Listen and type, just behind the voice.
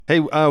Hey,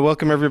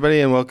 welcome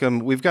everybody, and welcome.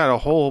 We've got a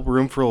whole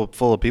room full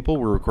of people.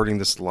 We're recording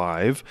this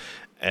live.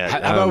 How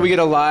about we get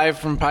a live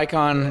from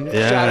PyCon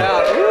shout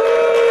out?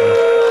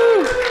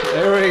 Woo!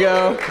 There we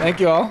go.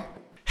 Thank you all.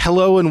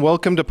 Hello and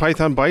welcome to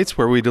Python Bytes,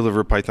 where we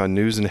deliver Python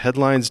news and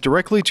headlines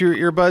directly to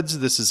your earbuds.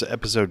 This is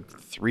episode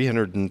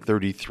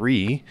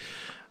 333,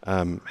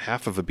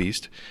 half of a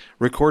beast,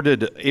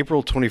 recorded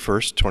April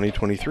 21st,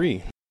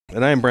 2023.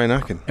 And I am Brian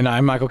Ocken. And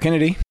I'm Michael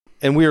Kennedy.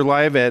 And we are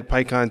live at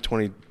PyCon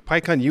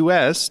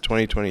US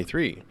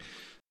 2023.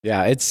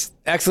 Yeah, it's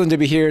excellent to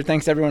be here.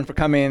 Thanks everyone for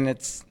coming.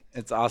 It's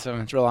awesome.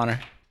 It's a real honor.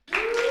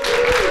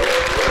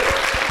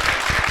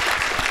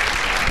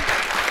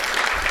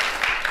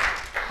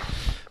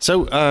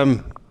 So,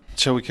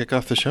 shall we kick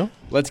off the show?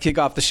 Let's kick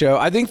off the show.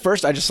 I think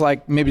first I just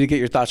like maybe to get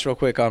your thoughts real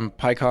quick on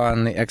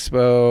PyCon, the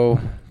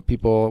expo,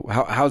 people.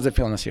 How's it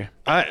feeling this year?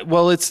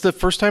 Well, it's the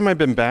first time I've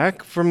been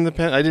back from the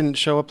I didn't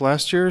show up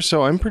last year,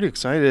 so I'm pretty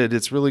excited.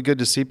 It's really good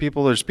to see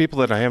people. There's people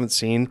that I haven't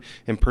seen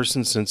in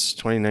person since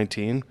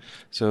 2019,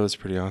 so it's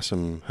pretty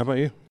awesome. How about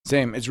you?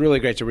 Same. It's really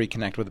great to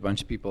reconnect with a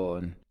bunch of people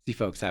and see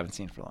folks I haven't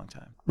seen for a long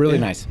time. Really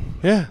nice.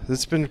 Yeah,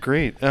 it's been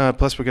great.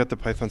 Plus, we got the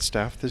Python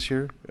staff this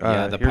year.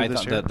 The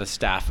Python, the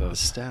staff of the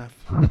staff.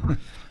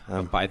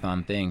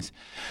 Python things.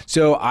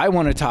 So I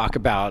want to talk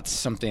about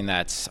something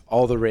that's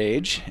all the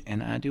rage,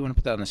 and I do want to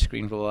put that on the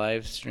screen for the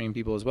live stream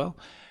people as well,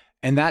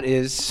 and that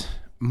is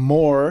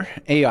more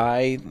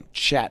AI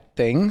chat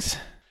things.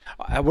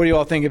 What do you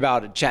all think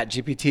about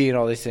ChatGPT and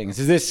all these things?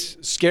 Is this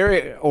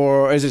scary,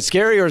 or is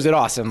it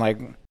awesome? Like,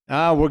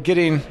 we're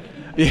getting, all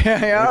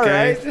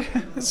right.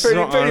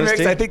 pretty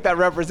mixed. I think that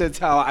represents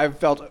how I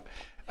felt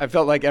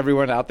like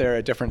everyone out there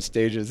at different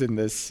stages in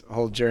this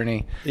whole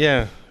journey.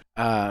 Yeah.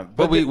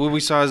 What we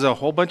saw is a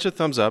whole bunch of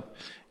thumbs up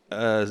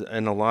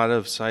and a lot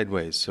of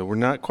sideways. So we're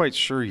not quite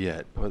sure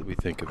yet what we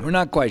think of it. We're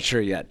not quite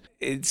sure yet.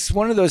 It's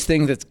one of those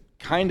things that's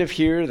kind of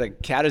here. The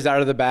cat is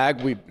out of the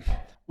bag.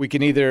 We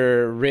can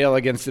either rail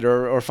against it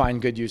or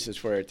find good uses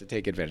for it to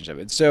take advantage of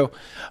it. So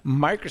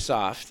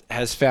Microsoft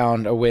has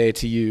found a way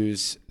to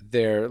use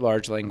their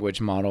large language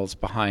models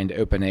behind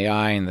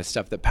OpenAI and the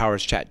stuff that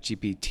powers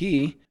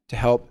ChatGPT to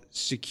help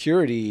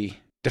security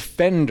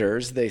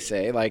defenders, they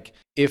say. Like,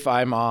 if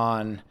I'm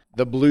on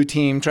the blue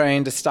team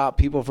trying to stop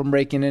people from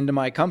breaking into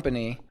my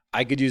company,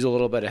 I could use a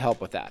little bit of help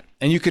with that.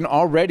 And you can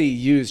already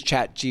use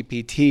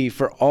ChatGPT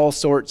for all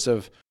sorts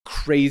of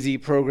crazy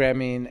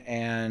programming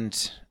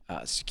and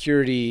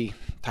security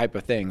type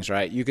of things,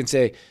 right? You can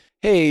say,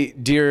 hey,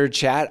 dear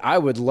chat, I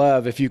would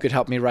love if you could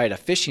help me write a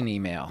phishing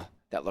email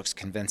that looks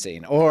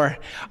convincing. Or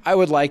I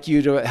would like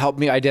you to help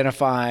me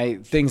identify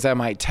things I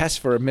might test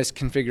for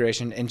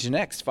misconfiguration in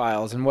Nginx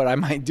files and what I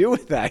might do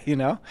with that,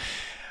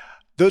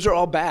 Those are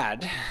all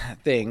bad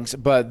things,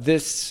 but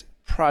this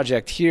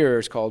project here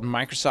is called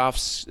Microsoft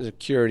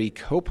Security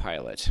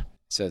Copilot. It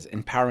says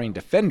empowering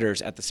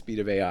defenders at the speed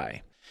of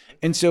AI.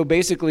 And so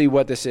basically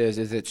what this is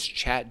it's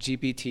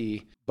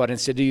ChatGPT, but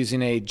instead of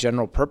using a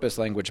general purpose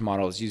language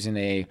model, it's using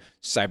a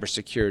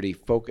cybersecurity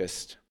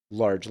focused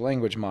large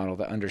language model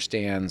that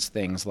understands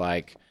things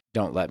like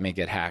don't let me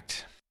get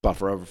hacked,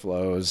 buffer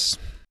overflows,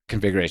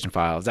 configuration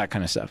files, that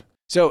kind of stuff.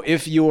 So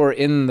if you're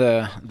in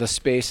the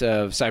space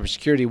of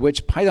cybersecurity,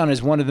 which Python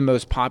is one of the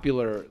most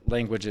popular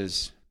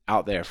languages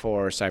out there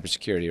for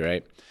cybersecurity,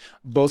 right?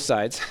 Both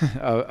sides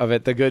of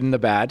it, the good and the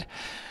bad.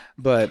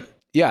 But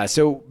yeah,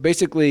 so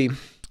basically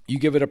you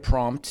give it a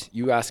prompt,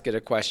 you ask it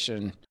a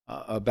question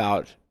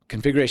about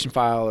configuration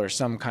file or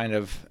some kind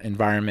of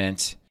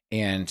environment,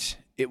 and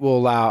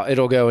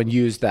it'll go and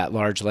use that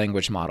large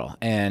language model.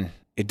 And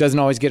it doesn't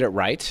always get it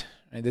right.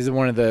 This is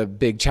one of the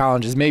big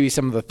challenges. Maybe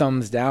some of the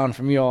thumbs down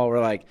from you all were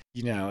like,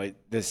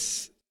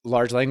 this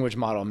large language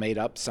model made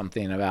up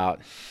something about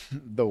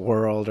the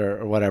world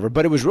or whatever,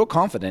 but it was real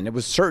confident. It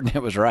was certain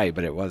it was right,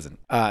 but it wasn't.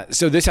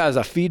 So this has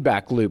a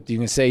feedback loop. You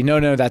can say,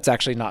 no, that's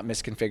actually not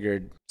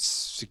misconfigured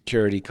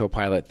security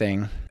copilot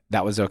thing.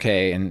 That was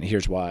okay, and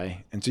here's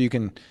why. And so you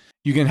can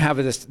have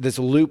this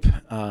loop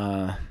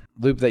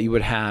that you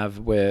would have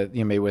with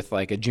maybe with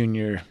like a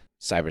junior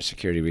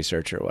cybersecurity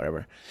researcher or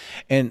whatever.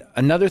 And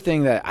another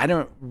thing that I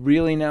don't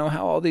really know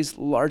how all these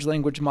large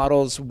language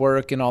models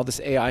work and all this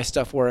AI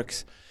stuff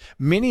works.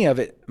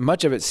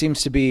 Much of it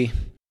seems to be,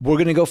 we're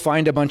going to go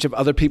find a bunch of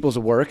other people's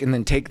work and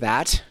then take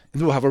that,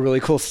 and we'll have a really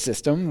cool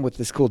system with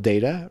this cool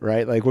data,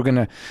 right? Like, we're going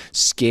to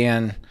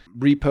scan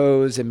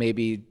repos, and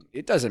maybe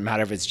it doesn't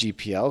matter if it's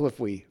GPL, if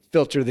we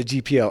filter the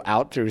GPL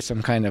out through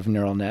some kind of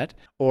neural net,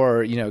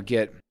 or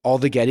get all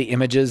the Getty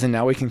images, and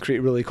now we can create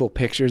really cool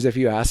pictures if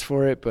you ask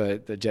for it,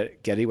 but the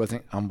Getty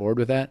wasn't on board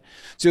with that.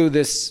 So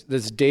this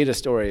data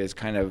story is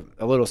kind of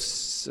a little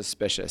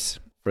suspicious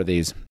for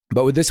these.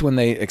 But with this one,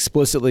 they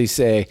explicitly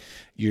say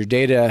your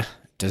data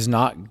does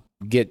not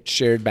get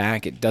shared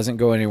back. It doesn't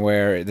go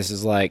anywhere. This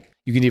is like,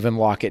 you can even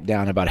lock it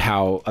down about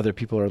how other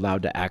people are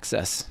allowed to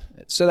access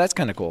it. So that's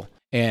kind of cool.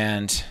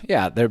 And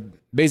yeah, they're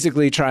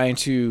basically trying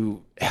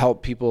to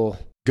help people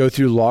go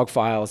through log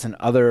files and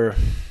other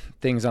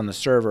things on the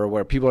server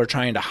where people are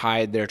trying to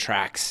hide their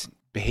tracks,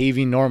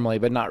 behaving normally,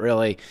 but not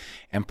really,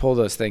 and pull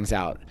those things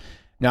out.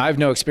 Now, I have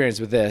no experience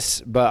with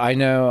this, but I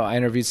know I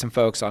interviewed some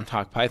folks on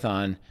Talk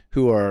Python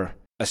who are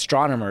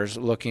astronomers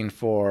looking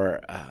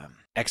for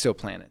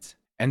exoplanets.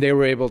 And they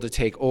were able to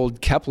take old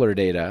Kepler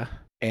data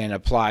and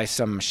apply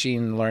some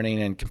machine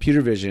learning and computer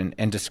vision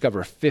and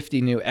discover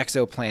 50 new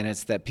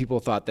exoplanets that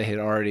people thought they had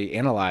already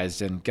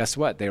analyzed. And guess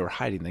what? They were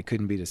hiding. They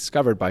couldn't be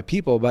discovered by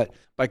people, but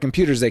by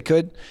computers they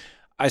could.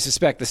 I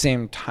suspect the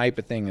same type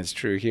of thing is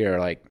true here.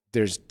 Like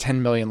there's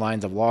 10 million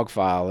lines of log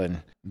file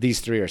and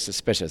these 3 are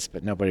suspicious,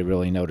 but nobody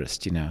really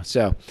noticed,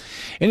 So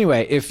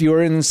anyway, if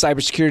you're in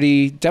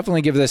cybersecurity,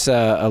 definitely give this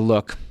a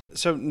look.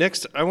 So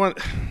next,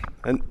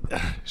 and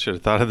should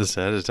have thought of this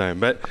ahead of time,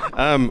 but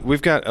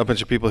we've got a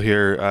bunch of people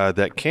here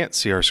that can't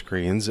see our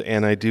screens,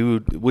 and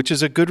which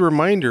is a good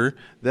reminder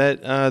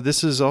that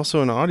this is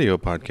also an audio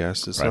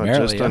podcast. It's not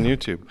just on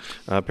YouTube,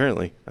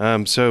 apparently.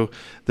 So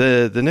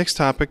the next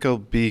topic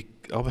I'll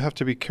have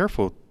to be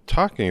careful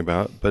talking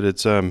about, but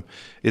it's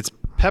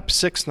PEP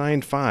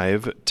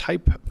 695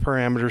 type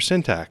parameter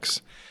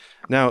syntax.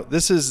 Now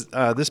this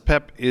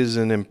PEP is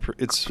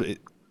it's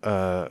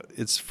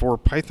for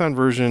Python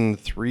version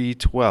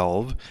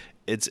 3.12.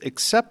 It's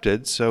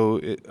accepted,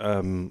 so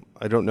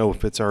I don't know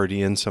if it's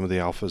already in some of the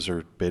alphas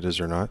or betas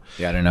or not.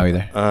 Yeah, I don't know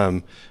either.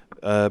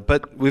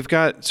 But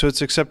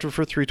it's accepted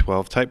for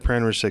 3.12 type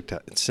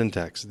parameter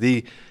syntax.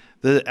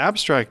 The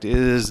abstract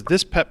is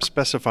this PEP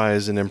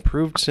specifies an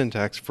improved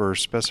syntax for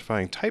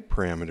specifying type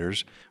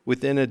parameters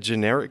within a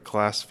generic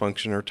class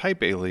function or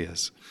type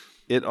alias.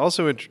 It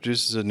also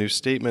introduces a new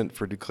statement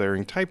for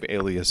declaring type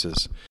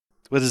aliases.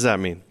 What does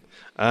that mean?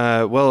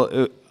 I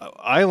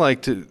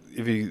like to.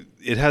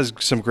 It has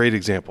some great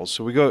examples.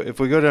 So if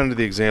we go down to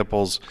the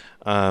examples,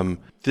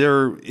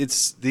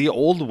 it's the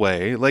old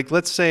way. Like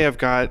let's say I've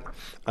got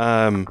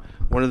one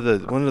of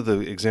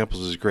the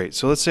examples is great.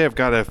 So let's say I've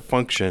got a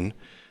function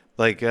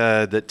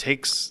that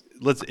takes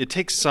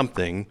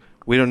something.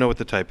 We don't know what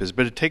the type is,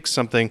 but it takes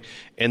something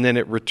and then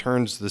it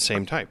returns the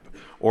same type,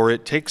 or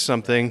it takes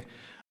something.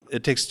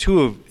 It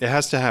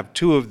has to have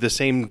 2 of the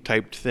same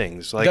typed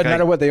things. Like doesn't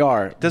matter what they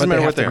are. Doesn't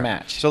matter what they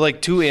match. So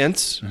like 2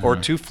 ints or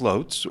 2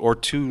 floats or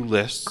 2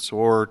 lists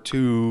or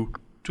 2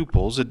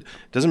 tuples. It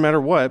doesn't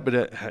matter what, but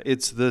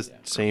it's the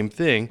same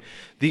thing.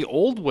 The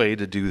old way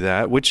to do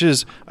that, which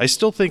is, I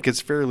still think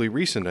it's fairly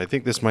recent. I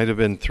think this might have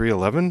been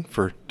 3.11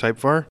 for type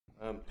var.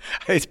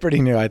 It's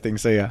pretty new, I think.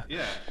 So yeah.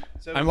 Yeah.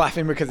 So, I'm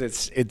laughing because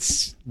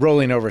it's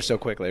rolling over so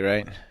quickly,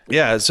 right?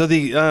 Yeah. So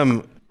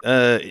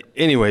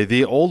anyway,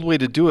 the old way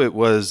to do it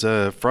was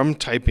from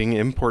typing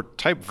import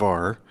type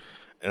var,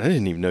 and I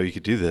didn't even know you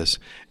could do this.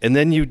 And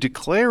then you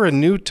declare a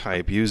new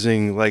type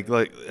using like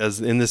as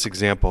in this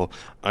example,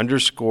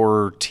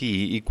 _t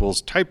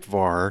equals type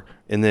var,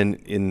 and then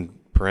in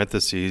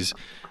parentheses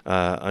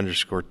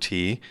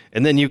 _t,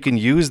 and then you can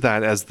use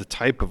that as the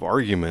type of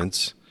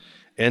arguments.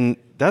 And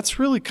that's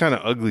really kind of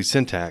ugly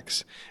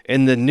syntax.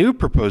 And the new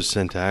proposed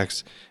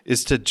syntax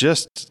is to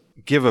just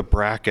give a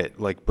bracket,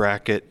 like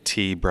bracket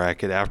T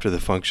bracket after the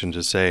function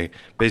to say,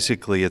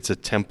 basically it's a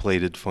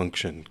templated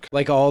function.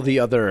 Like all the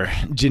other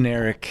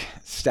generic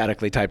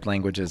statically typed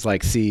languages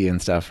like C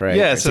and stuff, right?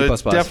 Yeah, or so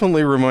C++. it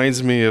definitely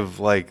reminds me of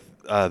like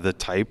the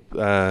type,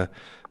 the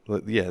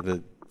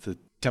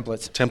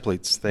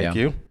templates, thank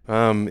you,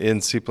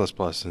 in C++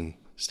 and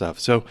stuff.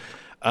 So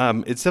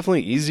it's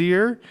definitely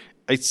easier.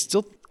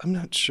 I'm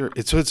not sure.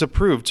 So it's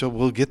approved, so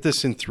we'll get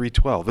this in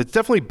 3.12. It's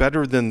definitely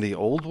better than the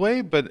old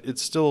way, but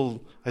it's still,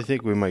 I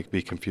think we might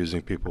be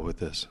confusing people with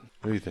this.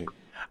 What do you think?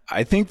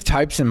 I think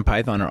types in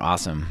Python are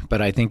awesome,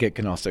 but I think it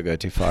can also go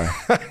too far.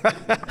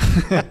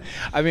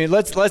 I mean,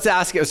 let's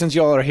ask it, since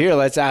you all are here,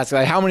 let's ask,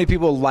 how many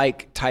people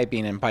like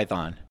typing in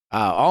Python?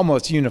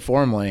 Almost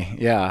uniformly,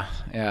 yeah.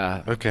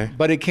 Okay.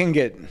 But it can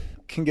get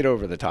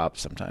over the top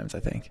sometimes,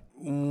 I think.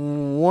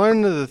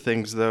 One of the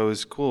things, though,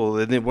 is cool.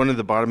 And then one of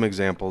the bottom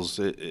examples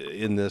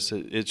in this,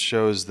 it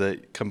shows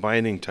that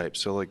combining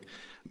types. So, like,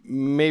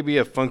 maybe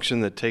a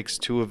function that takes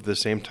 2 of the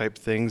same type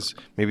things,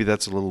 maybe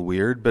that's a little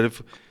weird. But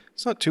if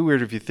it's not too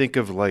weird if you think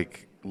of,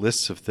 like,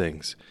 lists of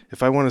things.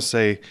 If I want to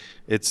say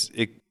it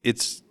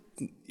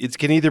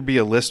can either be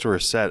a list or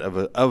a set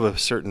of a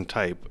certain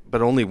type,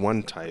 but only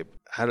one type.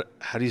 How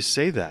do you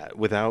say that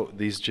without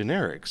these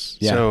generics?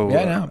 Yeah. So,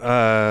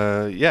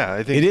 I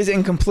think it is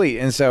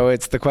incomplete, and so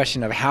it's the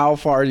question of how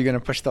far are you going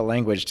to push the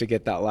language to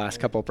get that last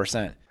couple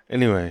percent.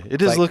 Anyway,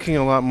 it is looking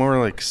a lot more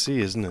like C,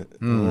 isn't it?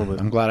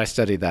 I'm glad I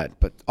studied that,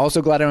 but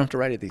also glad I don't have to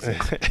write it these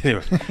days.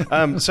 Anyway,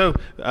 so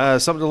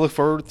something to look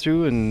forward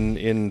to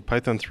in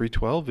Python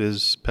 3.12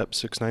 is PEP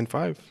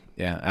 695.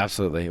 Yeah,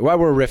 absolutely. While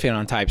we're riffing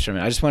on types for a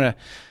minute, I just want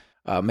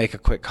to make a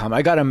quick comment.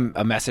 I got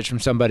a message from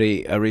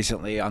somebody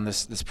recently on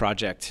this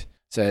project.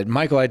 Said,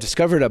 Michael, I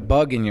discovered a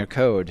bug in your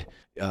code.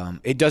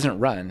 It doesn't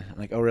run. I'm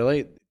like, oh, really?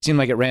 It seemed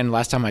like it ran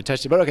last time I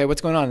touched it. But okay,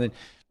 what's going on? And then,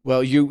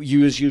 well, you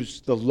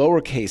use the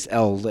lowercase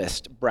L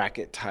list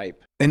bracket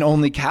type, and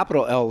only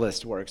capital L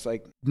list works.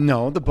 Like,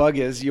 no, the bug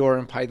is you're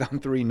in Python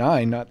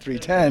 3.9, not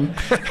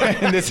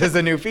 3.10, and this is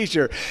a new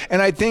feature.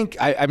 And I think,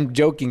 I'm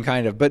joking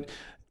kind of, but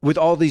with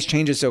all these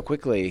changes so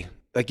quickly,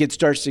 like it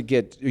starts to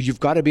get, you've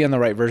got to be on the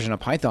right version of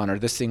Python or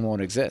this thing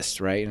won't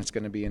exist, right? And it's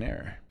going to be an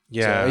error.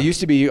 Yeah. So it used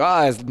to be,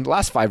 the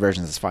last 5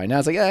 versions is fine. Now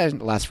it's like,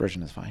 the last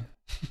version is fine.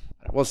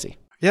 We'll see.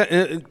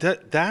 Yeah,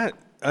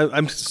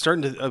 I'm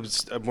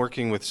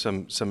working with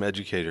some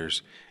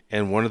educators,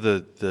 and one of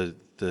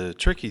the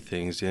tricky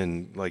things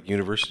in like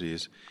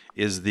universities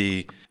is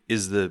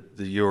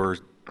your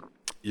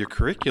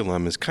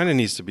curriculum is kind of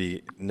needs to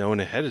be known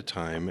ahead of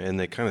time, and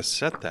they kind of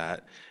set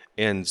that.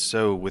 And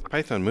so with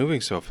Python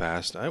moving so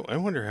fast, I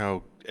wonder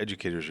how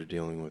educators are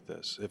dealing with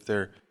this. If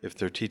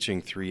they're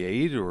teaching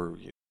 3.8 or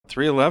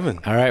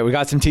 3.11. All right, we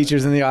got some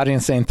teachers in the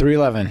audience saying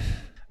 3.11.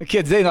 The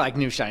kids, they like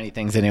new shiny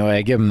things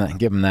anyway. Give them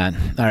that.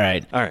 All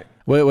right.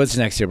 What's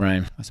next here,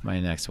 Brian? What's my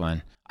next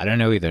one? I don't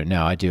know either.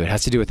 No, I do. It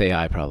has to do with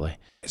AI probably.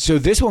 So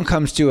this one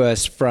comes to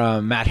us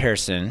from Matt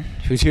Harrison,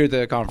 who's here at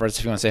the conference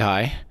if you want to say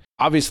hi.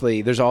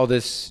 Obviously, there's all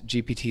this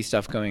GPT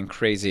stuff going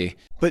crazy.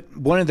 But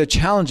one of the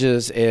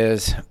challenges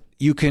is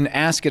you can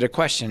ask it a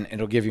question, and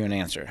it'll give you an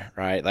answer,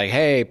 right? Like,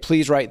 hey,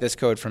 please write this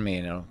code for me.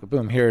 And it'll go,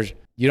 boom,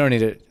 you don't need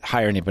to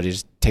hire anybody.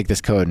 Just take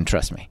this code and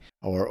trust me.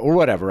 Or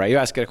whatever, right? You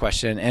ask it a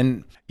question,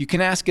 and you can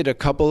ask it a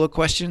couple of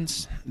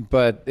questions,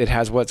 but it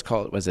has what's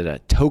called, was it a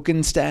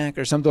token stack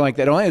or something like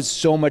that? It only has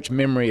so much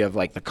memory of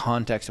like the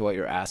context of what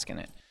you're asking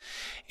it.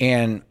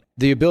 And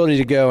the ability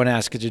to go and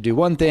ask it to do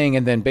one thing,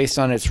 and then based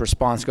on its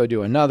response, go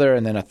do another,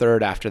 and then a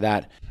third after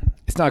that.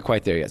 It's not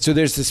quite there yet. So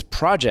there's this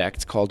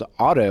project called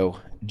Auto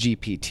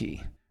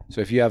GPT.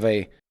 So if you have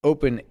a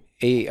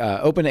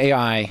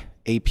OpenAI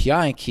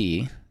API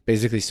key,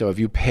 basically, so if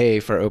you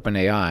pay for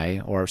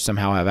OpenAI or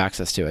somehow have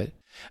access to it,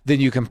 then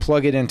you can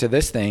plug it into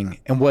this thing.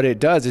 And what it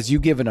does is you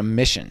give it a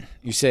mission.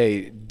 You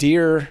say,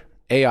 dear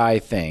AI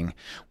thing,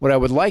 what I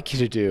would like you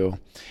to do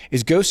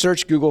is go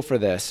search Google for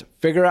this,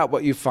 figure out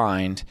what you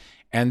find,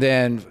 and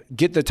then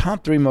get the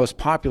top 3 most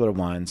popular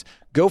ones,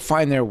 go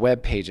find their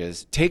web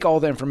pages, take all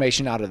the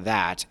information out of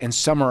that and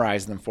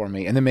summarize them for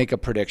me, and then make a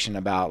prediction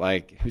about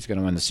like who's going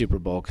to win the Super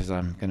Bowl because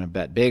I'm going to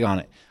bet big on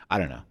it. I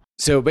don't know.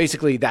 So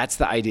basically, that's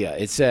the idea.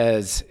 It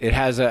says it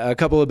has a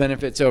couple of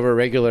benefits over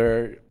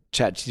regular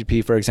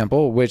ChatGPT, for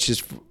example, which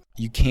is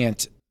you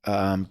can't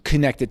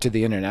connect it to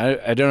the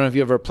internet. I don't know if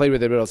you ever played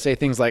with it, but it'll say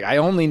things like, I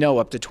only know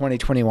up to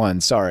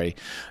 2021, sorry.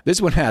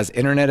 This one has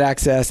internet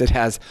access. It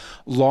has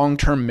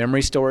long-term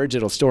memory storage.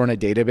 It'll store in a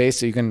database,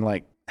 so you can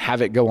like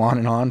have it go on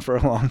and on for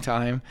a long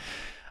time.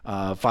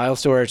 File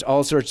storage,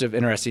 all sorts of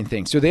interesting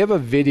things. So they have a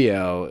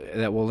video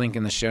that we'll link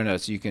in the show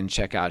notes you can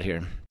check out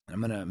here. I'm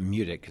going to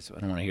mute it because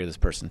I don't want to hear this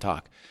person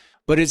talk.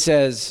 But it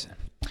says,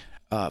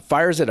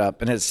 fires it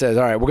up, and it says,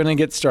 all right, we're going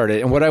to get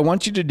started. And what I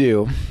want you to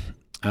do,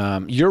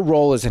 your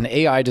role is an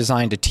AI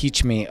designed to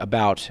teach me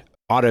about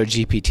Auto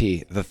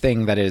GPT, the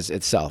thing that is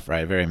itself,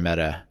 right? Very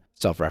meta,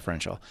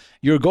 self-referential.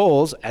 Your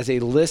goals as a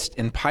list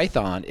in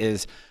Python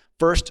is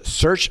first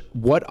search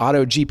what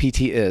Auto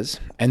GPT is,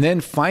 and then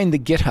find the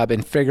GitHub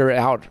and figure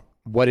out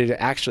what it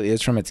actually is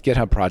from its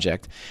GitHub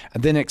project,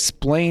 and then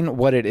explain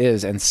what it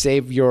is and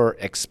save your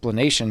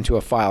explanation to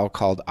a file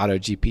called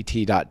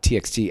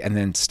autogpt.txt and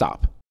then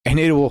stop. And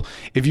it will,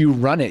 if you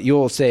run it,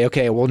 you'll say,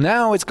 okay, well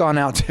now it's gone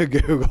out to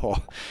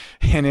Google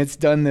and it's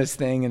done this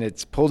thing and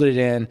it's pulled it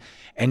in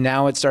and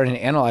now it's starting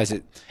to analyze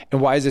it. And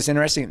why is this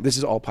interesting? This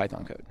is all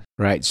Python code,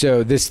 right?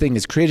 So this thing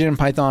is created in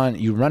Python.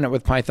 You run it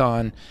with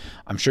Python.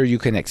 I'm sure you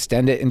can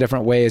extend it in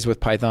different ways with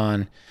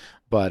Python.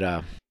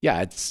 But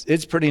yeah,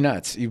 it's pretty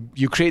nuts.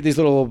 You create these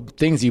little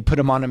things, you put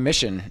them on a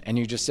mission, and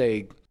you just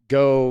say,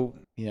 go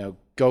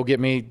get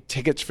me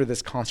tickets for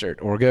this concert,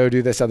 or go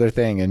do this other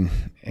thing, and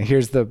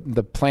here's the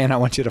plan I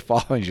want you to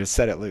follow, and you just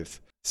set it loose.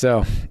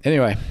 So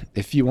anyway,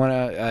 if you want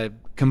to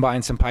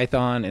combine some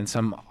Python and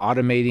some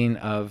automating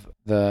of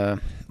the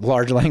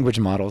large language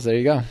models, there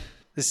you go.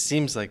 This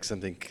seems like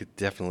something could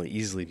definitely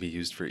easily be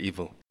used for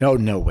evil.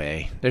 No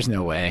way. There's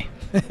no way.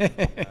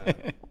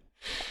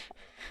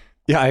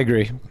 Yeah, I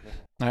agree.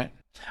 All right.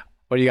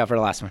 What do you got for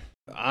the last one?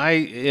 I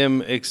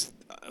am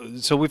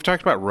so we've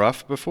talked about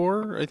Rough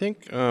before, I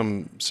think.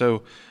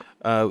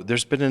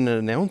 There's been an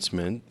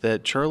announcement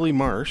that Charlie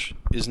Marsh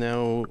is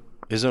now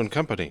his own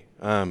company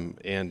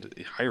and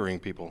hiring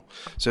people.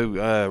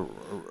 So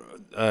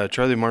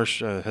Charlie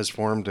Marsh has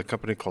formed a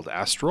company called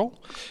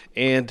Astral,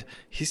 and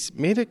he's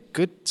made a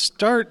good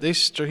start.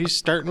 He's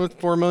starting with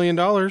 $4 million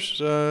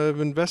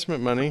of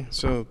investment money,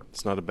 so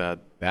it's not a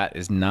bad. That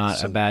is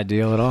not a bad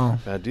deal at all.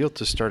 Bad deal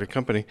to start a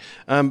company,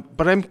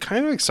 but I'm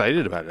kind of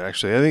excited about it.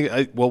 Actually, I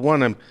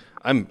think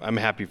I'm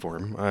happy for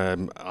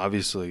him.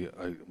 Obviously,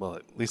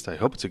 at least I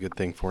hope it's a good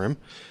thing for him.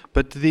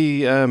 But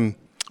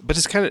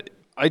it's kind of.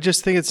 I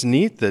just think it's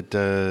neat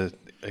that.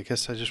 I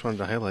guess I just wanted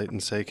to highlight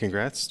and say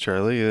congrats,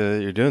 Charlie.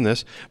 You're doing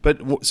this.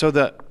 But so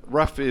the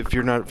Rough, if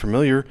you're not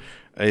familiar,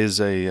 is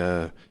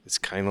it's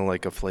kind of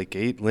like a Flake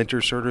 8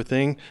 linter sort of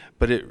thing,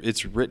 but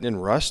it's written in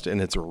Rust and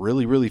it's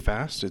really, really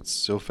fast. It's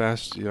so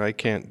fast, you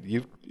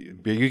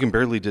can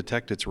barely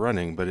detect it's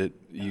running, but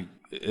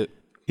it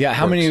yeah,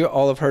 how works. many of you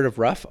all have heard of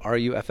Ruff?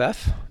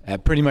 RUFF?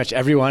 pretty much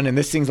everyone, and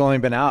this thing's only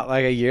been out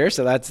like a year,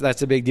 so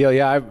that's a big deal.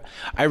 Yeah,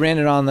 I ran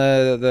it on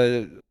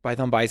the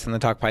Python Bytes and the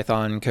Talk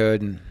Python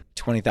code and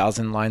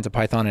 20,000 lines of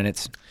Python,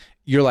 and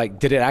you're like,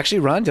 did it actually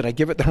run? Did I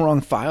give it the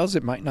wrong files?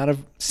 It might not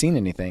have seen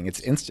anything. It's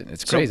instant.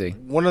 It's crazy. So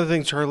one of the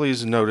things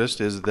Charlie's noticed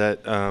is that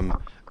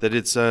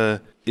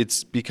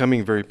it's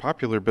becoming very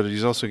popular, but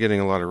he's also getting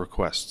a lot of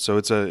requests. So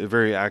it's a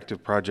very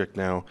active project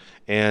now,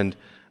 and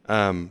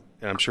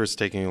I'm sure it's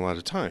taking a lot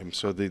of time.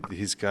 So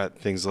he's got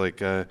things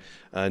like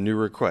new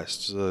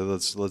requests.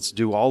 Let's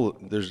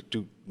do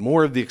do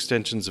more of the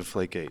extensions of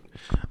Flake 8,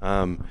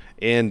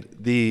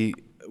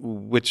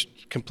 which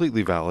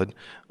completely valid.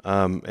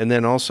 And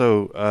then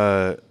also,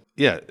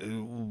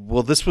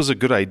 this was a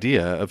good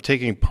idea of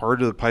taking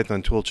part of the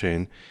Python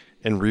toolchain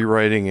and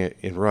rewriting it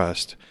in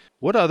Rust.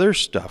 What other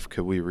stuff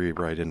could we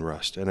rewrite in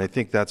Rust? And I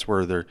think that's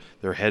where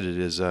they're headed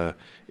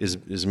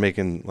is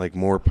making like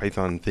more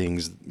Python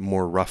things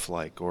more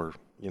rough-like, or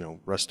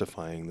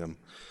rustifying them.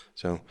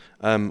 So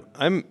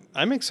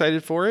I'm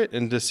excited for it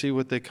and to see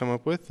what they come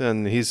up with.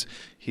 And he's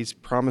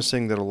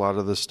promising that a lot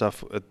of this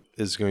stuff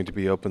is going to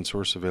be open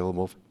source,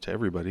 available to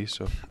everybody.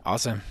 So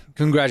awesome!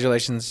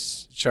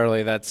 Congratulations,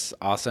 Charlie. That's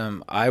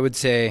awesome. I would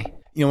say,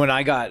 when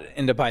I got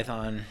into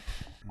Python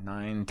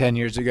 9-10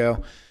 years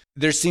ago,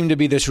 there seemed to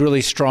be this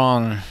really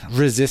strong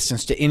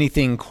resistance to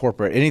anything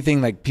corporate,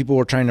 anything like people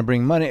were trying to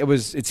bring money.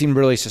 It seemed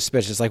really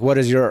suspicious. Like, what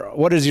is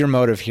your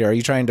motive here? Are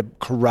you trying to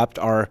corrupt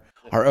our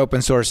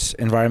open source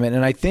environment?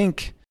 And I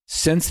think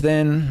since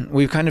then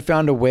we've kind of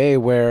found a way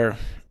where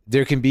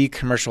there can be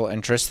commercial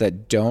interests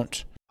that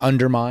don't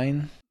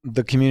undermine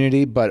the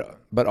community, but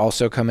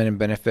also come in and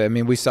benefit. I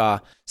mean, we saw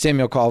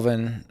Samuel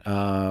Colvin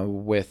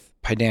with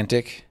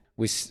Pydantic.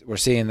 We're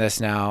seeing this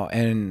now,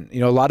 and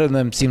a lot of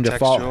them seem to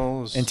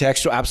fall in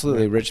textual.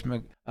 Absolutely, Rich,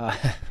 Will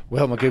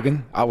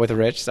McGugan, with a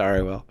Rich.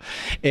 Sorry, Will,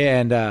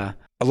 and a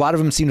lot of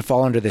them seem to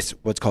fall under this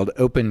what's called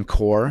open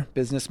core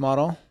business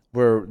model,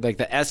 where like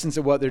the essence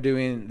of what they're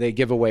doing they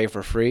give away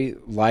for free,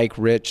 like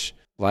Rich,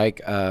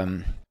 like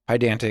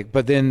Pydantic.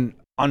 But then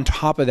on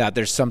top of that,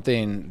 there's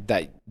something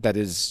that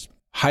is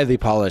highly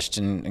polished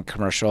and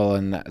commercial,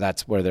 and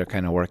that's where they're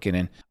kind of working.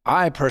 And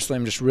I personally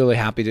am just really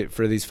happy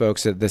for these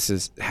folks that this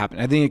is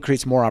happening. I think it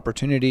creates more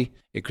opportunity.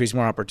 It creates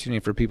more opportunity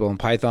for people in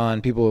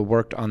Python. People who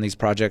worked on these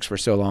projects for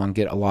so long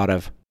get a lot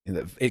of,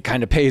 it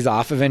kind of pays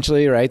off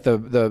eventually, right?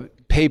 The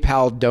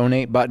PayPal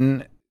donate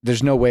button,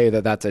 there's no way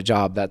that's a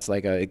job. That's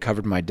like it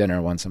covered my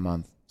dinner once a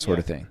month sort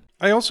of thing.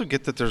 I also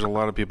get that there's a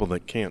lot of people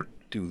that can't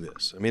do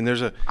this. I mean,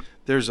 there's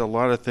a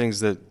lot of things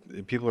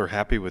that people are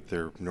happy with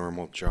their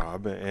normal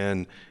job,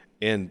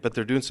 but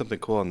they're doing something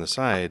cool on the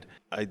side.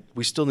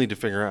 We still need to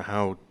figure out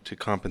how to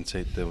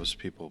compensate those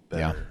people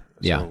better.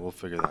 So we'll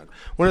figure that out.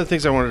 One of the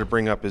things I wanted to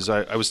bring up is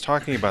I was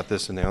talking about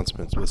this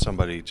announcement with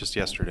somebody just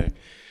yesterday,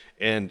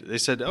 and they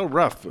said, "Oh,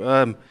 rough.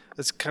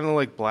 It's kind of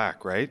like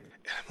black, right?"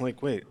 And I'm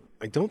like, wait,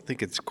 I don't think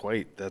that's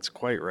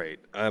quite right.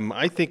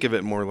 I think of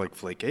it more like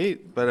Flake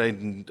 8, but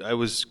I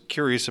was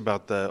curious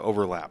about the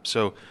overlap.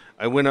 So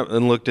I went up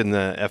and looked in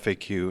the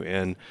FAQ,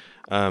 and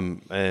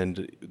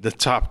the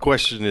top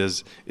question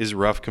is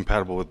rough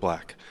compatible with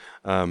black?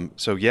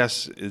 So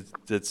yes,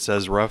 it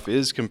says rough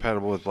is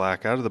compatible with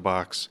black out of the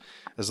box,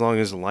 as long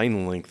as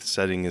line length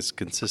setting is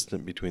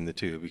consistent between the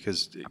two,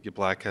 because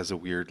black has a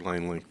weird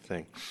line length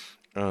thing.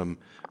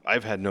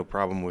 I've had no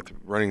problem with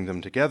running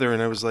them together,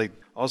 and I was like,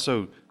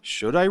 also,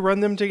 should I run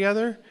them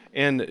together?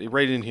 And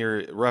right in here,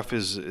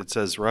 it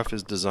says rough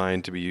is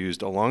designed to be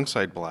used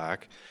alongside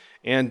black,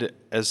 and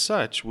as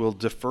such, will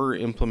defer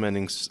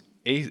implementing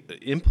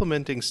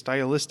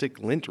stylistic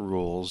lint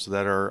rules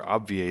that are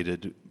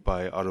obviated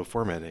by auto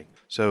formatting.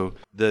 So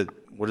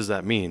what does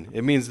that mean?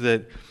 It means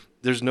that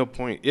there's no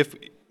point if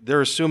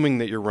they're assuming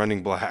that you're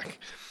running black.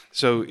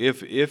 So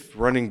if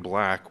running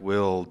black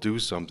will do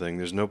something,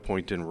 there's no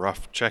point in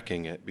rough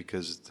checking it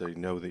because they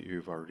know that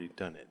you've already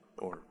done it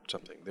or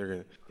something. They're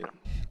gonna,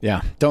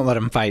 Yeah, don't let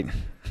them fight.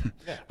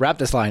 Yeah. Wrap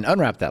this line,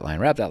 unwrap that line,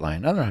 wrap that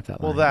line, unwrap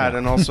that line. Well,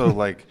 and also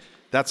like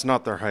that's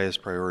not their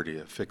highest priority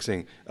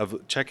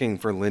of checking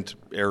for lint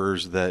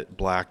errors that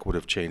black would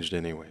have changed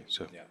anyway.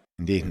 So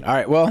Indeed. All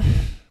right. Well,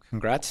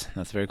 congrats.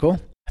 That's very cool.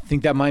 I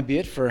think that might be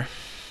it for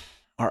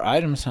our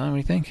items, huh? What do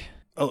you think?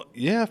 Oh,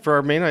 yeah, for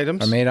our main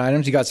items.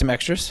 You got some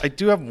extras? I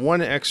do have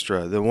one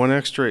extra. The one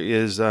extra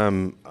is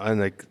on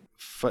like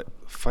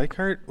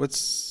Ficart.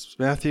 What's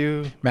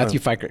Matthew? Matthew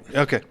Ficart.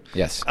 Okay.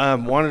 Yes.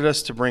 Wanted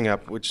us to bring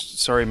up,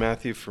 sorry,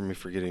 Matthew, for me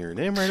forgetting your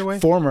name right away.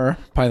 Former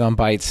Python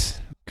Bytes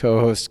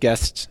co-host,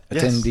 guest,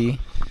 attendee.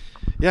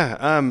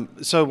 Yeah.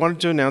 So I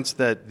wanted to announce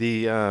that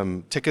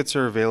the tickets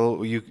are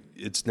available.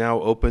 It's now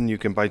open. You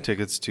can buy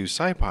tickets to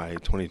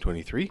SciPy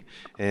 2023,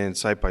 and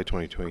SciPy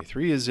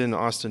 2023 is in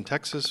Austin,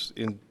 Texas,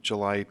 on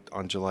July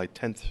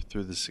 10th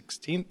through the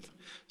 16th.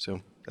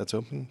 So that's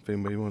open. If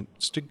anybody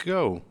wants to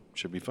go,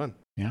 should be fun.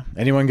 Yeah.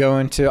 Anyone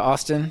going to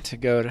Austin to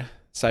go to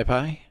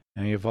SciPy?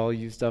 Now you've all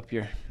used up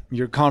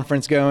your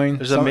conference going.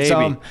 There's a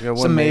maybe.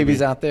 Some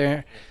maybes out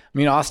there. I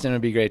mean, Austin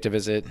would be great to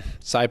visit.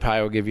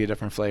 SciPy will give you a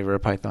different flavor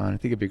of Python. I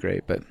think it'd be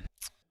great, but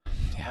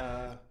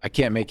yeah. I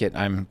can't make it.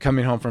 I'm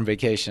coming home from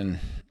vacation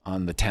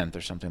on the 10th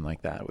or something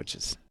like that, which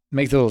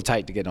makes it a little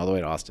tight to get all the way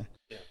to Austin.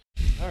 Yeah.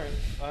 All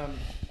right.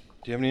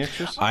 Do you have any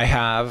extras? I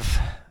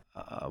have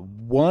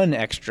one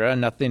extra,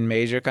 nothing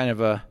major, kind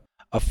of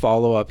a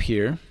follow-up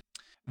here.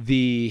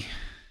 The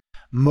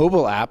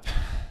mobile app,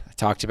 I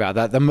talked about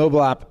that. The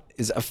mobile app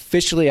is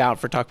officially out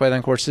for Talk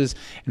Python courses,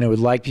 and I would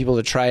like people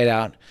to try it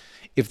out.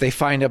 If they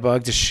find a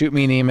bug, to shoot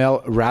me an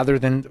email rather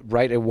than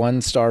write a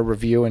 1-star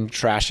review and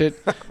trash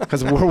it,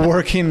 because we're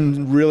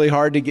working really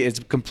hard to get it's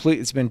complete.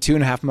 It's been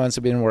 2.5 months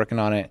I've been working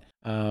on it.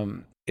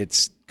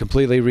 It's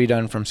completely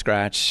redone from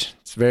scratch.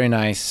 It's very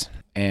nice,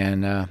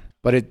 and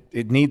but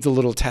it needs a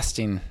little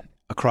testing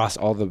across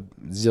all the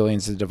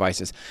zillions of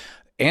devices.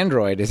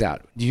 Android is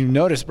out. You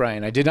notice,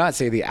 Brian, I did not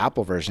say the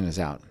Apple version is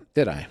out,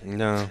 did I?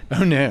 No.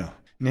 Oh, no.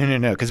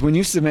 No. Because when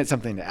you submit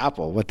something to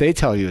Apple, what they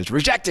tell you is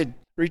rejected.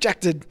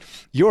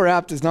 Your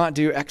app does not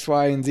do X,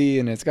 Y, and Z,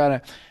 and it's got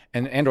to,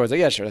 and Android's like,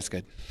 yeah, sure, that's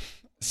good.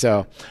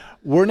 So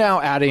we're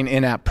now adding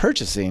in-app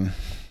purchasing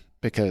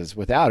because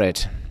without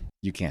it,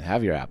 you can't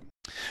have your app.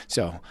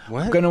 So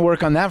I'm going to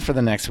work on that for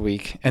the next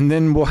week, and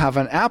then we'll have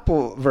an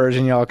Apple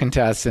version y'all can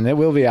test, and it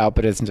will be out,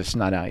 but it's just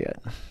not out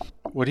yet.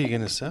 What are you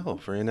going to sell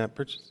for in-app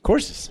purchases?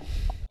 Courses.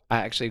 I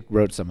actually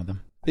wrote some of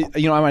them. I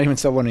might even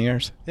sell one of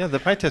yours. Yeah, the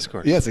PyTest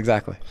course. Yes,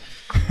 exactly.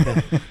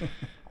 Yeah.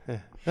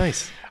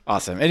 Nice.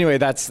 Awesome. Anyway,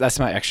 that's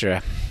my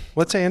extra.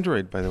 What's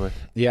Android, by the way?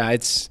 Yeah,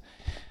 it's...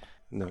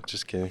 No,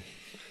 just kidding.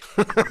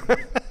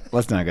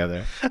 Let's not go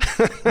there.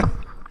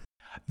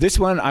 This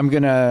one, I'm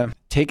going to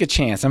take a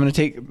chance. I'm going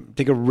to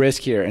take a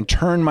risk here and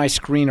turn my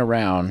screen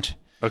around.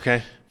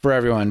 Okay. For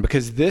everyone,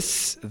 because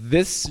this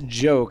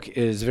joke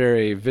is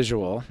very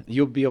visual.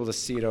 You'll be able to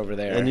see it over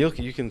there. And you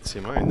can see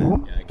mine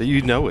then. Yeah, but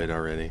you know it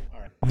already.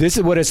 This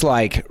is what it's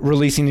like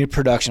releasing new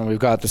production. We've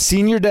got the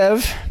senior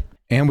dev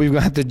and we've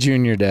got the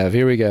junior dev.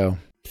 Here we go.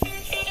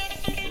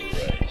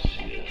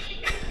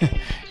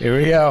 Here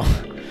we go.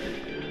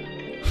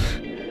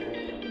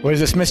 What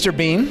is this, Mr.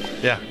 Bean?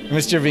 Yeah.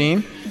 Mr.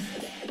 Bean.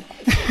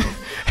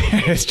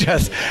 It's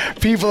just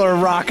people are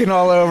rocking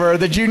all over.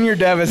 The junior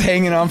dev is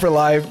hanging on for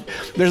life.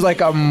 There's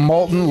like a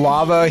molten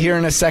lava here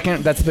in a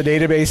second. That's the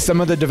database. Some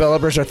of the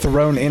developers are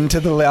thrown into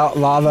the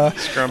lava.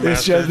 Scrum Master.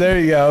 It's just, there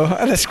you go.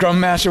 And the Scrum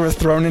Master was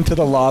thrown into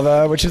the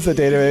lava, which is the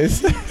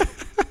database.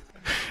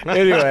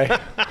 Anyway,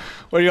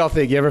 what do y'all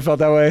think? You ever felt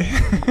that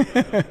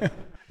way?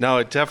 No,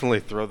 it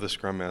definitely throw the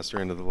Scrum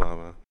Master into the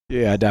lava.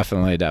 Yeah,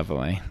 definitely.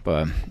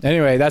 But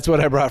anyway, that's what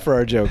I brought for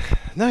our joke.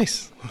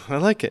 Nice. I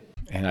like it.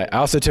 And I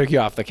also took you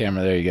off the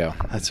camera. There you go.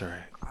 That's all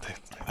right.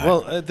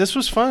 Well, this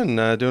was fun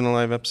doing a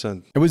live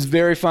episode. It was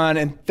very fun,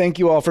 and thank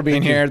you all for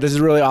being here. This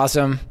is really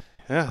awesome.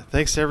 Yeah,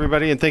 thanks to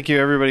everybody, and thank you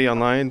everybody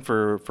online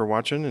for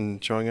watching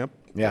and showing up.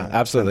 Yeah,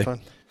 absolutely.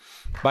 Fun.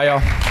 Bye,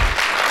 y'all.